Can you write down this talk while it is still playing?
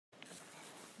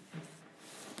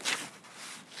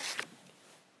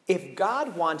If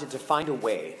God wanted to find a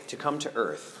way to come to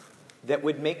earth that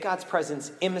would make God's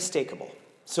presence unmistakable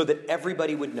so that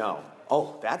everybody would know,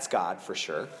 oh, that's God for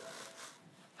sure,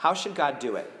 how should God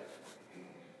do it?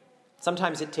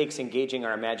 Sometimes it takes engaging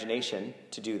our imagination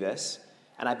to do this,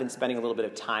 and I've been spending a little bit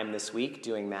of time this week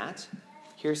doing that.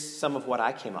 Here's some of what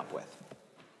I came up with.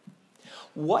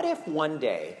 What if one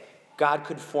day God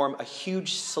could form a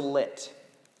huge slit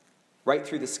right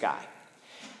through the sky,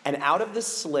 and out of the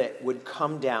slit would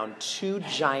come down two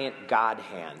giant God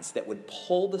hands that would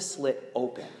pull the slit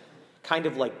open, kind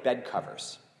of like bed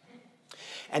covers.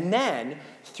 And then,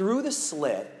 through the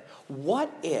slit,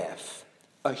 what if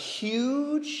a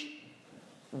huge,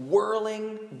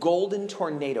 whirling, golden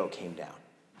tornado came down?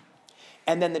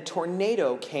 And then the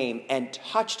tornado came and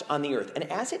touched on the earth.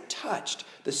 And as it touched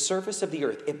the surface of the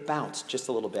earth, it bounced just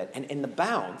a little bit. And in the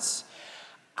bounce,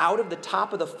 out of the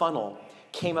top of the funnel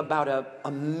came about a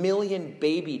million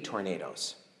baby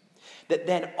tornadoes that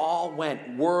then all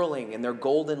went whirling in their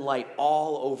golden light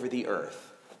all over the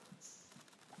earth.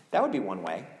 That would be one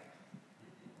way.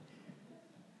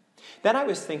 Then I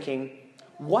was thinking,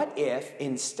 what if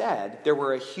instead there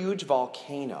were a huge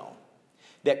volcano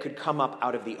that could come up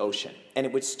out of the ocean? And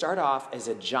it would start off as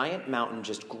a giant mountain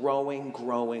just growing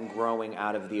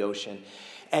out of the ocean.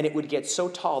 And it would get so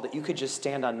tall that you could just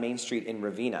stand on Main Street in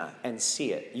Ravenna and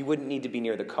see it. You wouldn't need to be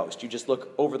near the coast. You just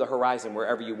look over the horizon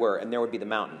wherever you were, and there would be the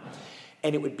mountain.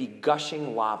 And it would be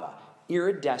gushing lava,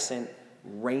 iridescent,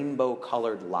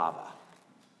 rainbow-colored lava.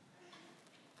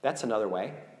 That's another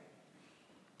way.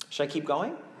 Should I keep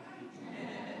going?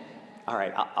 All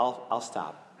right, I'll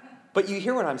stop. But you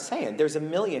hear what I'm saying. There's a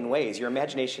million ways. Your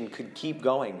imagination could keep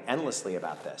going endlessly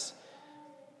about this.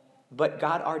 But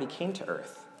God already came to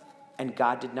earth. And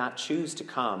God did not choose to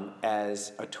come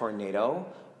as a tornado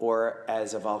or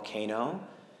as a volcano.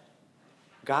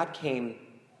 God came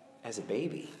as a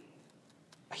baby,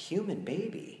 a human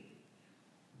baby,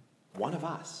 one of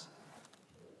us.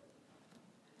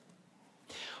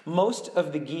 Most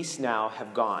of the geese now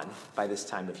have gone by this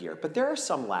time of year, but there are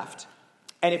some left.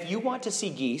 And if you want to see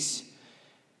geese,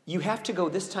 you have to go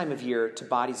this time of year to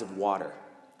bodies of water.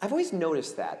 I've always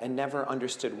noticed that and never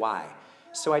understood why.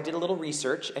 So I did a little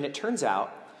research, and it turns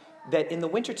out that in the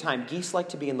wintertime, geese like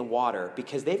to be in the water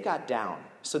because they've got down,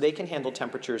 so they can handle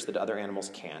temperatures that other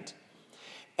animals can't.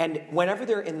 And whenever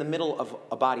they're in the middle of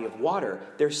a body of water,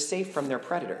 they're safe from their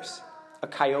predators. A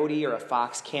coyote or a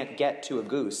fox can't get to a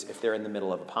goose if they're in the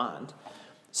middle of a pond.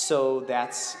 So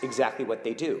that's exactly what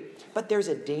they do. But there's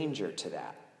a danger to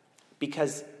that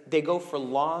because they go for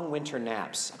long winter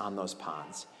naps on those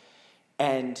ponds.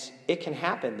 And it can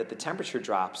happen that the temperature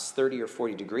drops 30 or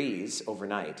 40 degrees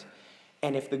overnight.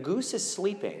 And if the goose is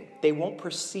sleeping, they won't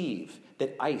perceive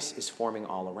that ice is forming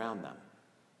all around them.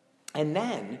 And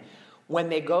then, when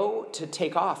they go to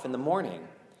take off in the morning,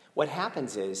 what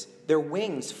happens is their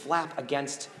wings flap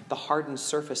against the hardened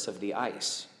surface of the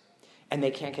ice, and they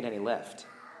can't get any lift.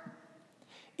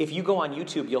 If you go on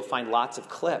YouTube, you'll find lots of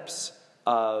clips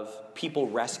of people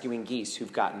rescuing geese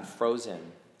who've gotten frozen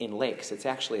in lakes. It's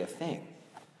actually a thing.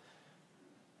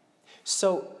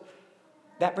 So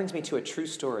that brings me to a true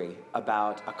story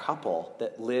about a couple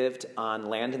that lived on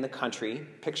land in the country.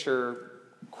 Picture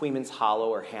Queeman's Hollow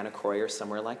or Hannacroy or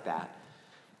somewhere like that.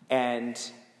 And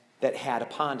that had a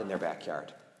pond in their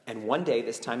backyard. And one day,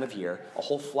 this time of year, a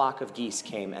whole flock of geese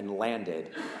came and landed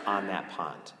on that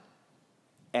pond.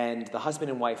 And the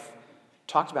husband and wife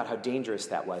talked about how dangerous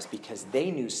that was because they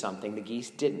knew something the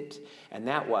geese didn't. And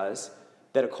that was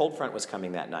that a cold front was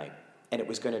coming that night. And it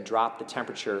was going to drop the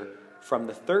temperature from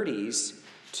the 30s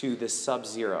to the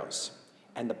sub-zeros.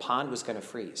 And the pond was going to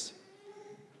freeze.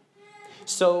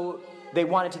 So they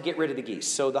wanted to get rid of the geese.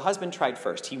 So the husband tried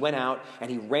first. He went out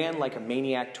and he ran like a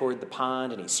maniac toward the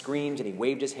pond and he screamed and he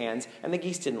waved his hands. And the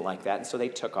geese didn't like that, and so they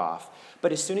took off.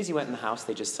 But as soon as he went in the house,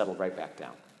 they just settled right back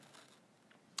down.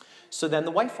 So then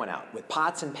the wife went out with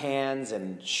pots and pans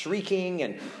and shrieking,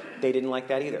 and they didn't like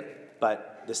that either.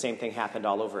 But the same thing happened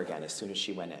all over again as soon as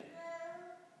she went in.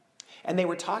 And they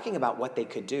were talking about what they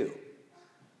could do.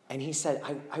 And he said,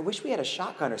 I wish we had a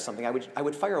shotgun or something. I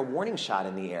would fire a warning shot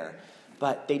in the air.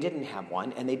 But they didn't have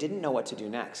one, and they didn't know what to do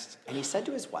next. And he said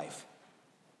to his wife,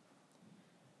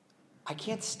 I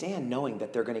can't stand knowing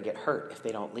that they're going to get hurt if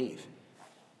they don't leave.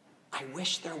 I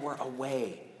wish there were a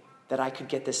way that I could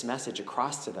get this message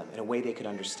across to them in a way they could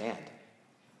understand.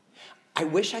 I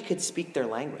wish I could speak their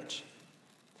language.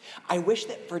 I wish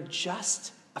that for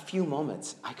just a few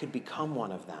moments I could become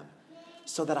one of them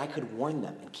so that I could warn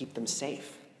them and keep them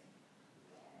safe.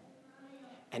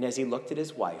 And as he looked at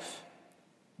his wife,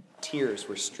 tears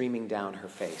were streaming down her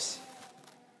face.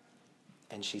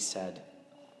 And she said,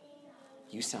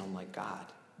 You sound like God.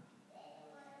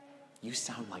 You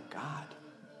sound like God.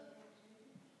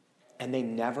 And they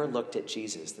never looked at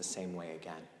Jesus the same way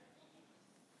again.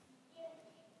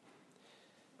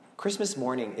 Christmas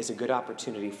morning is a good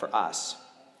opportunity for us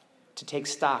to take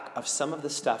stock of some of the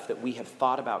stuff that we have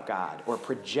thought about God or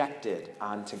projected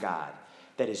onto God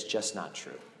that is just not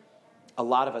true. A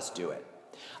lot of us do it.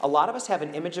 A lot of us have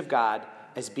an image of God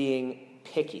as being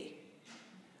picky,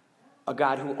 a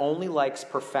God who only likes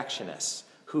perfectionists,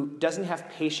 who doesn't have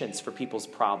patience for people's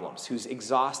problems, who's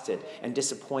exhausted and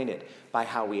disappointed by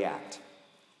how we act.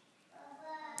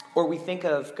 Or we think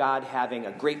of God having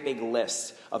a great big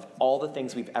list of all the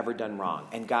things we've ever done wrong,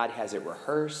 and God has it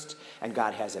rehearsed, and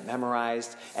God has it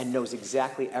memorized, and knows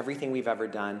exactly everything we've ever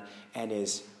done, and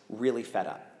is really fed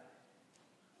up.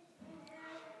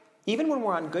 Even when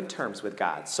we're on good terms with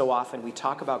God, so often we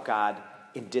talk about God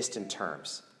in distant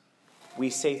terms. We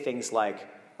say things like,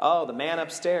 oh, the man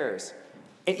upstairs.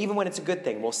 And even when it's a good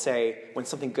thing, we'll say, when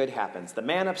something good happens, the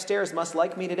man upstairs must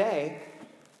like me today,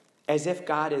 as if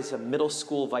God is a middle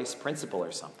school vice principal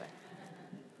or something.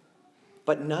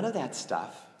 But none of that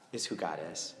stuff is who God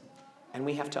is, and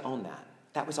we have to own that.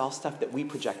 That was all stuff that we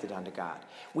projected onto God.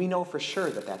 We know for sure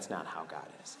that that's not how God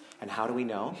is. And how do we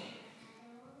know?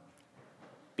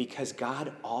 Because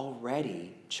God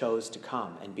already chose to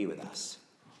come and be with us.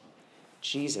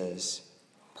 Jesus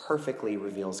perfectly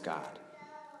reveals God.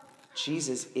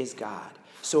 Jesus is God.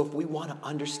 So if we want to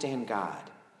understand God,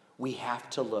 we have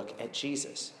to look at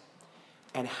Jesus.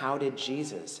 And how did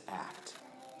Jesus act?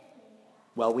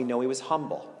 Well, we know he was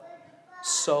humble.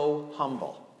 So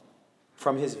humble.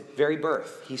 From his very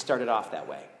birth, he started off that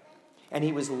way. And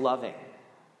he was loving.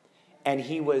 And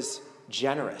he was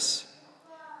generous.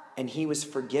 And he was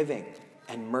forgiving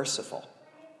and merciful.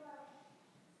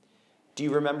 Do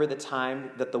you remember the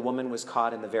time that the woman was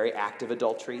caught in the very act of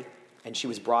adultery, and she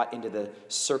was brought into the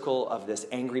circle of this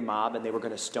angry mob, and they were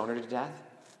going to stone her to death?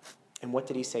 And what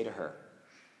did he say to her?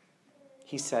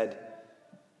 He said,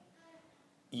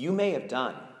 you may have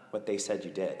done what they said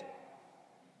you did,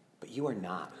 but you are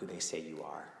not who they say you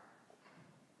are.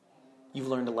 You've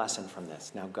learned a lesson from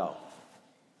this. Now go.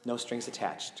 No strings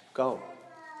attached. Go.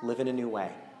 Live in a new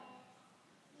way.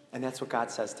 And that's what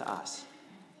God says to us.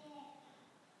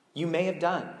 You may have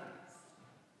done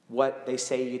what they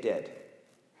say you did,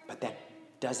 but that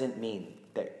doesn't mean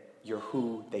that you're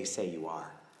who they say you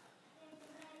are.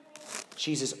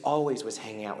 Jesus always was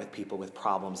hanging out with people with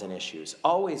problems and issues,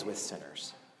 always with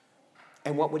sinners.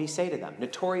 And what would he say to them?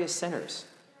 Notorious sinners.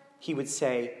 He would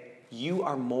say, you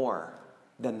are more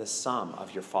than the sum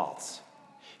of your faults.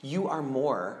 You are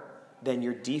more than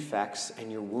your defects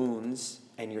and your wounds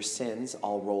and your sins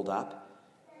all rolled up.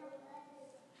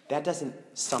 That doesn't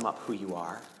sum up who you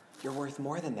are. You're worth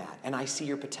more than that. And I see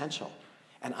your potential.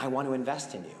 And I want to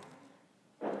invest in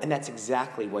you. And that's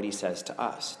exactly what he says to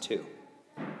us, too.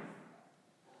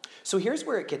 So here's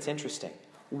where it gets interesting.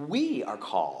 We are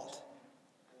called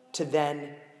to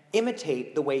then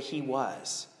imitate the way he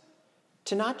was.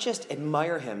 To not just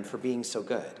admire him for being so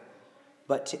good,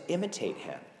 but to imitate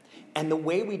him. And the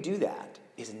way we do that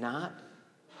is not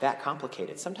that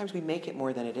complicated. Sometimes we make it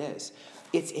more than it is.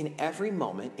 It's in every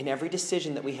moment, in every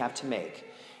decision that we have to make.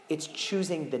 It's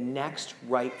choosing the next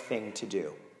right thing to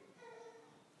do.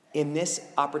 In this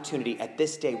opportunity, at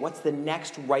this day, what's the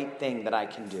next right thing that I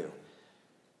can do?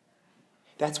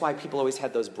 That's why people always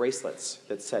had those bracelets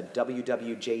that said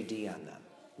WWJD on them.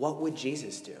 What would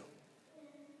Jesus do?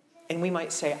 And we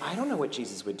might say, I don't know what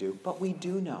Jesus would do, but we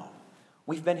do know.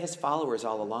 We've been his followers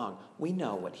all along. We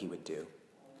know what he would do.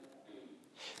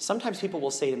 Sometimes people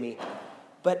will say to me,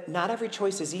 but not every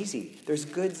choice is easy. There's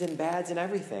goods and bads and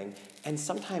everything. And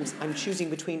sometimes I'm choosing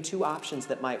between two options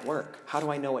that might work. How do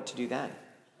I know what to do then?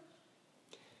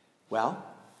 Well,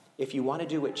 if you want to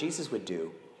do what Jesus would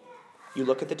do, you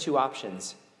look at the two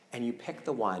options and you pick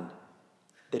the one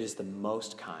that is the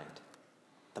most kind,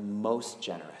 the most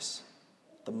generous,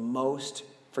 the most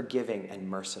forgiving and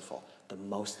merciful, the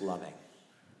most loving.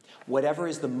 Whatever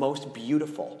is the most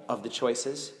beautiful of the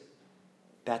choices,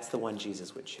 that's the one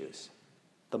Jesus would choose.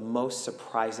 The most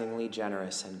surprisingly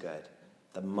generous and good,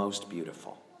 the most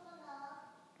beautiful.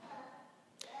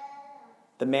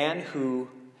 The man who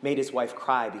made his wife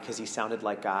cry because he sounded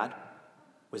like God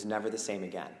was never the same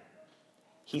again.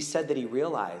 He said that he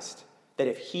realized that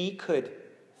if he could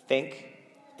think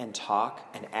and talk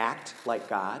and act like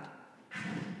God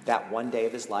that one day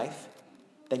of his life,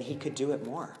 then he could do it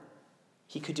more.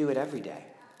 He could do it every day.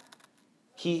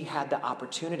 He had the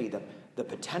opportunity, the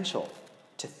potential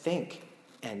to think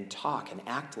and talk and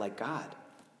act like God.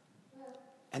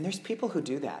 And there's people who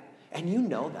do that, and you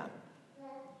know them.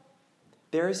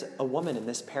 There's a woman in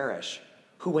this parish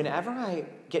who, whenever I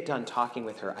get done talking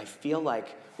with her, I feel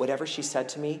like whatever she said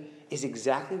to me is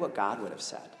exactly what God would have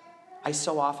said. I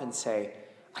so often say,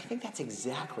 I think that's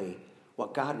exactly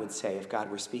what God would say if God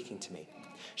were speaking to me.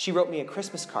 She wrote me a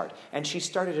Christmas card, and she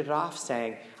started it off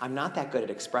saying, I'm not that good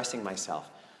at expressing myself.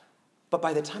 But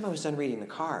by the time I was done reading the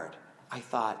card, I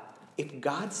thought, if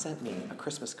God sent me a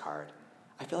Christmas card,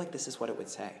 I feel like this is what it would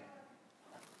say.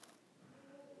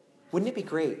 Wouldn't it be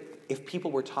great if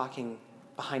people were talking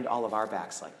behind all of our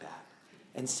backs like that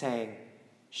and saying,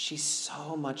 she's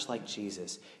so much like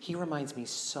Jesus. He reminds me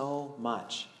so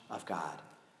much of God.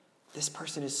 This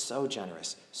person is so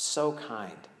generous, so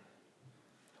kind.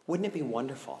 Wouldn't it be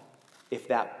wonderful if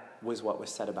that was what was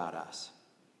said about us?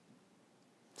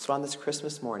 So on this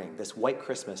Christmas morning, this white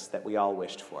Christmas that we all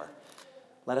wished for,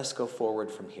 let us go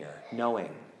forward from here, knowing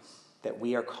that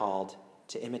we are called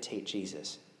to imitate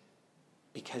Jesus,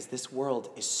 because this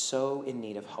world is so in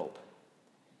need of hope.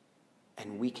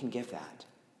 And we can give that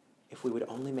if we would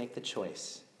only make the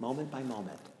choice, moment by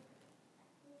moment,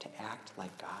 to act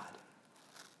like God.